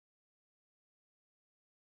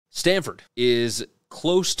Stanford is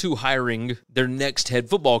close to hiring their next head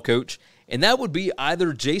football coach, and that would be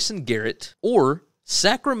either Jason Garrett or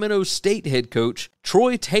Sacramento State head coach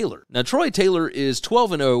Troy Taylor. Now, Troy Taylor is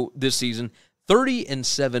 12-0 this season,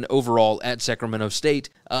 30-7 overall at Sacramento State.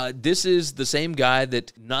 This is the same guy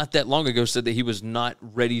that not that long ago said that he was not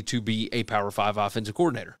ready to be a Power 5 offensive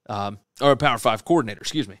coordinator, or a Power 5 coordinator,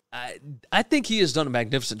 excuse me. I think he has done a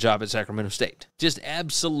magnificent job at Sacramento State. Just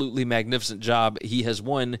absolutely magnificent job. He has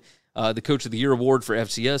won the Coach of the Year award for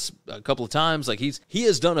FCS a couple of times. Like he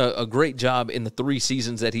has done a great job in the 3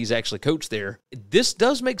 seasons that he's actually coached there. This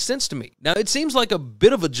does make sense to me. Now, it seems like a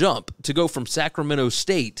bit of a jump to go from Sacramento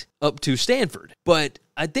State up to Stanford, but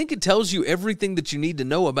I think it tells you everything that you need to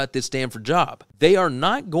know about this Stanford job. They are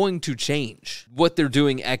not going to change what they're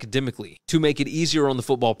doing academically to make it easier on the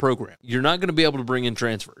football program. You're not going to be able to bring in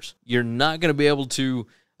transfers. You're not going to be able to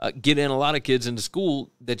get in a lot of kids into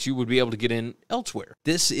school that you would be able to get in elsewhere.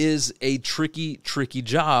 This is a tricky, tricky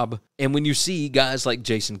job. And when you see guys like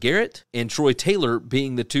Jason Garrett and Troy Taylor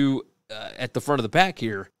being the two at the front of the pack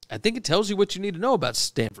here, I think it tells you what you need to know about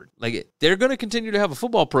Stanford. Like, they're going to continue to have a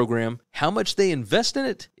football program. How much they invest in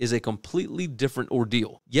it is a completely different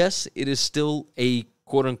ordeal. Yes, it is still a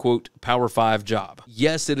quote-unquote Power 5 job.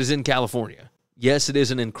 Yes, it is in California. Yes, it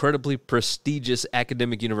is an incredibly prestigious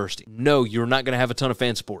academic university. No, you're not going to have a ton of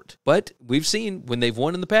fan support. But we've seen when they've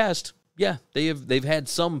won in the past, yeah, they've had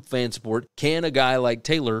some fan support. Can a guy like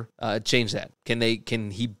Taylor change that? Can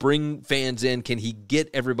he bring fans in? Can he get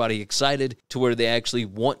everybody excited to where they actually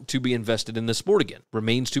want to be invested in the sport again?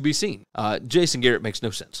 Remains to be seen. Jason Garrett makes no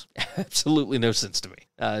sense. Absolutely no sense to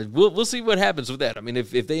me. We'll see what happens with that. I mean,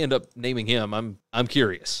 if they end up naming him, I'm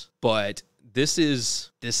curious. But this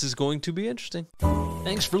is going to be interesting.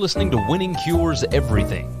 Thanks for listening to Winning Cures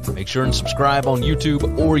Everything. Make sure and subscribe on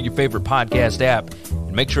YouTube or your favorite podcast app,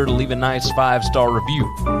 and make sure to leave a nice 5-star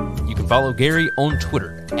review. You can follow Gary on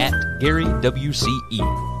Twitter @GaryWCE,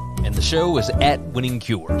 and the show is @Winning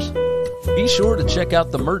Cures. Be sure to check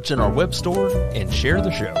out the merch in our web store and share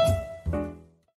the show.